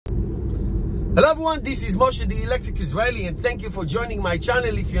Hello everyone, this is Moshe the Electric Israeli, and thank you for joining my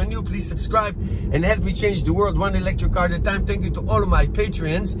channel. If you're new, please subscribe and help me change the world one electric car at a time. Thank you to all of my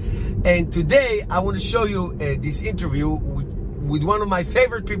Patreons. And today I want to show you this interview with one of my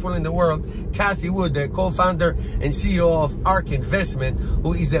favorite people in the world, Cathie Wood, the co-founder and CEO of Ark Investments,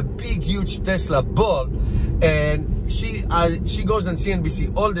 who is a big, huge Tesla bull. And she goes on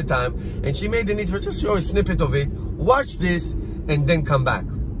CNBC all the time, and she made an interview. Just show a snippet of it. Watch this and then come back.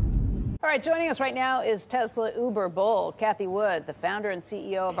 All right, joining us right now is Tesla Uber bull, Cathie Wood, the founder and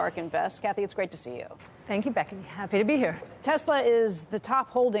CEO of Ark Invest. Cathie, it's great to see you. Thank you, Becky. Happy to be here. Tesla is the top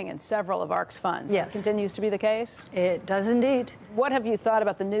holding in several of Ark's funds. Yes. That continues to be the case? It does indeed. What have you thought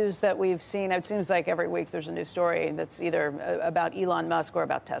about the news that we've seen? It seems like every week there's a new story that's either about Elon Musk or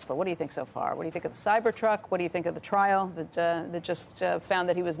about Tesla. What do you think so far? What do you think of the Cybertruck? What do you think of the trial that just found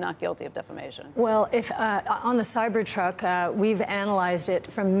that he was not guilty of defamation? Well, if on the Cybertruck, we've analyzed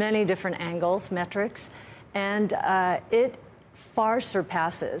it from many different angles, metrics, and it far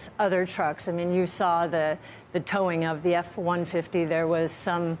surpasses other trucks. I mean, you saw the towing of the F-150. There was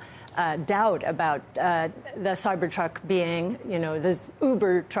some doubt about the Cybertruck being, you know, the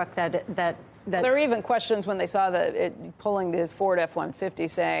Uber truck that there were even questions when they saw pulling the Ford F-150,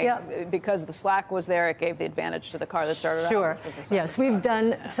 saying because the slack was there, it gave the advantage to the car that started out. Sure. Yes, we've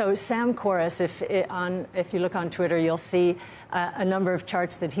done so. Sam Corris, if you look on Twitter, you'll see a number of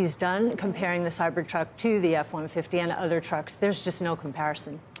charts that he's done comparing the Cybertruck to the F-150 and other trucks. There's just no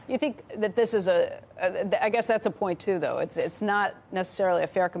comparison. You think that this is I guess that's a point too, though. It's not necessarily a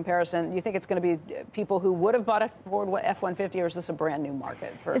fair comparison. You think it's going to be people who would have bought a Ford F-150, or is this a brand new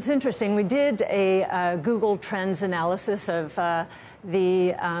market? It's interesting. We did a Google Trends analysis of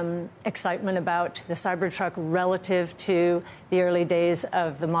the excitement about the Cybertruck relative to the early days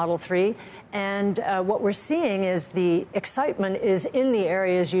of the Model 3. And what we're seeing is the excitement is in the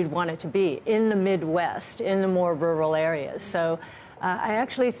areas you'd want it to be, in the Midwest, in the more rural areas. So I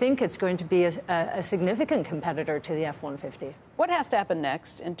actually think it's going to be a significant competitor to the F-150. What has to happen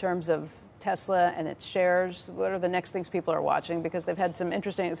next in terms of Tesla and its shares? What are the next things people are watching? Because they've had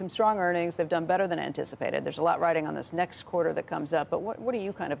some strong earnings. They've done better than anticipated. There's a lot riding on this next quarter that comes up. But what are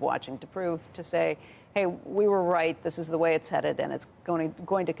you kind of watching to say, hey, we were right, this is the way it's headed, and it's going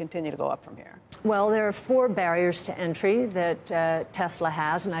to continue to go up from here? Well, there are 4 barriers to entry that Tesla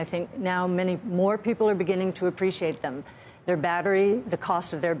has, and I think now many more people are beginning to appreciate them. Their battery, the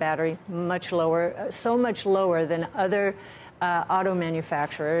cost of their battery, much lower, so much lower than other auto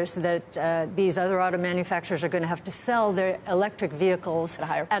manufacturers that these other auto manufacturers are going to have to sell their electric vehicles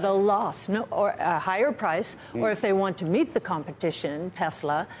at a loss, or a higher price, or if they want to meet the competition,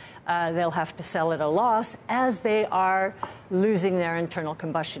 Tesla, they'll have to sell at a loss as they are losing their internal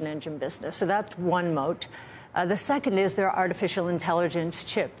combustion engine business. So that's one moat. The second is their artificial intelligence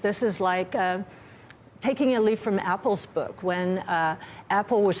chip. This is like taking a leaf from Apple's book, when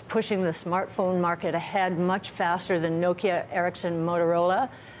Apple was pushing the smartphone market ahead much faster than Nokia, Ericsson, Motorola.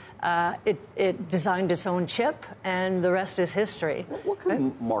 It designed its own chip, and the rest is history. What kind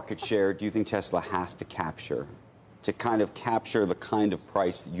of market share do you think Tesla has to capture to kind of capture the kind of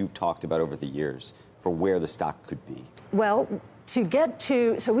price that you've talked about over the years for where the stock could be? Well, so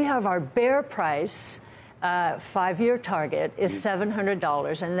we have our bear price. 5-year target is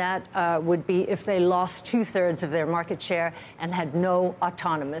 $700, and that would be if they lost 2/3 of their market share and had no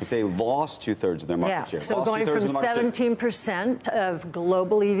autonomous. If they lost 2/3 of their market share. So going from 17% of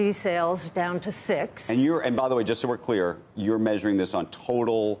global EV sales down to 6%. And by the way, just so we're clear, you're measuring this on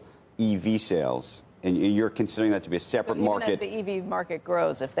total EV sales. And you're considering that to be a separate market. As the EV market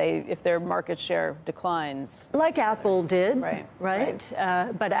grows, if their market share declines, like Apple did, right?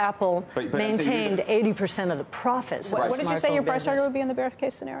 But Apple maintained 80% of the profits. What did you say your price target would be in the bear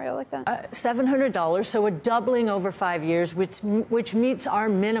case scenario like that? $700, so a doubling over 5 years, which meets our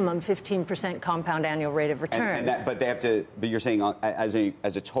minimum 15% compound annual rate of return. But you're saying as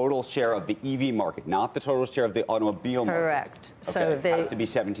a total share of the EV market, not the total share of the automobile market. Correct. Okay. So it has to be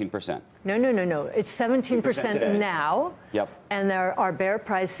 17%. No. It's 17% now, and our bear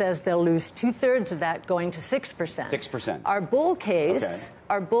price says they'll lose 2/3 of that, going to 6%. 6%. Our bull case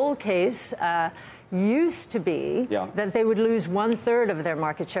used to be that they would lose 1/3 of their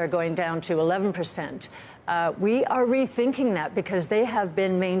market share, going down to 11%. We are rethinking that because they have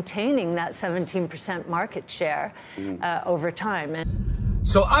been maintaining that 17% market share over time.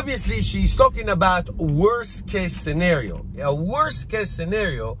 So obviously she's talking about worst case scenario. A worst case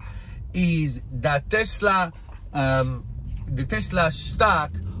scenario is that the Tesla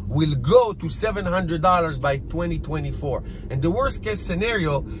stock will go to $700 by 2024. And the worst case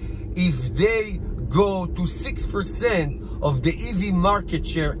scenario, if they go to 6% of the EV market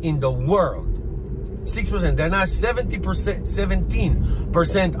share in the world. 6%. They're now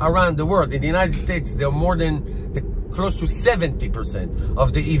 17% around the world. In the United States, they're close to 70%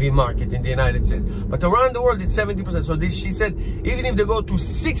 of the EV market in the United States. But around the world, it's 70%. So she said, even if they go to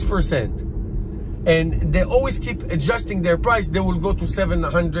 6%, and they always keep adjusting their price, they will go to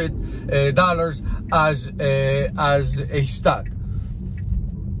 $700 as a stock.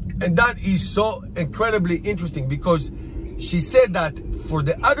 And that is so incredibly interesting, because she said that for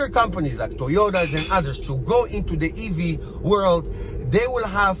the other companies like Toyotas and others to go into the EV world, they will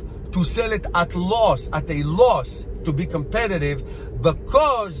have to sell it at a loss to be competitive,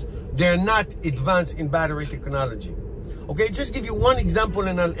 because they're not advanced in battery technology. Okay, just give you one example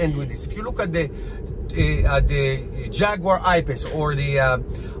and I'll end with this. If you look at the Jaguar I-Pace or the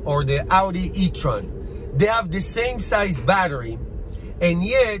Audi e-tron, they have the same size battery, and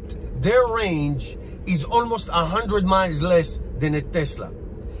yet their range is almost 100 miles less than a Tesla.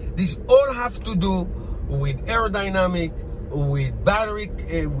 These all have to do with aerodynamic, with battery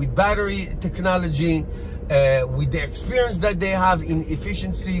technology, with the experience that they have in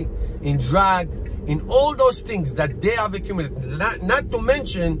efficiency, in drag, in all those things that they have accumulated. Not to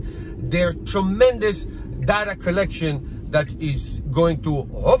mention their tremendous data collection that is going to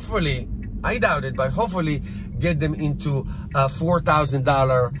hopefully, I doubt it, but hopefully get them into a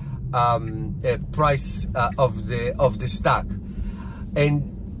 $4,000 price of the stock. And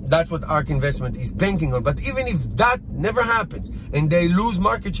that's what Ark Investment is banking on. But even if that never happens and they lose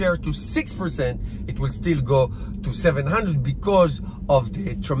market share to 6%, it will still go to 700 because of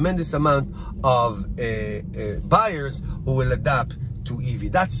the tremendous amount of buyers who will adapt to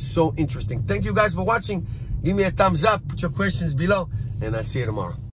EV. That's so interesting. Thank you guys for watching. Give me a thumbs up, put your questions below, and I'll see you tomorrow.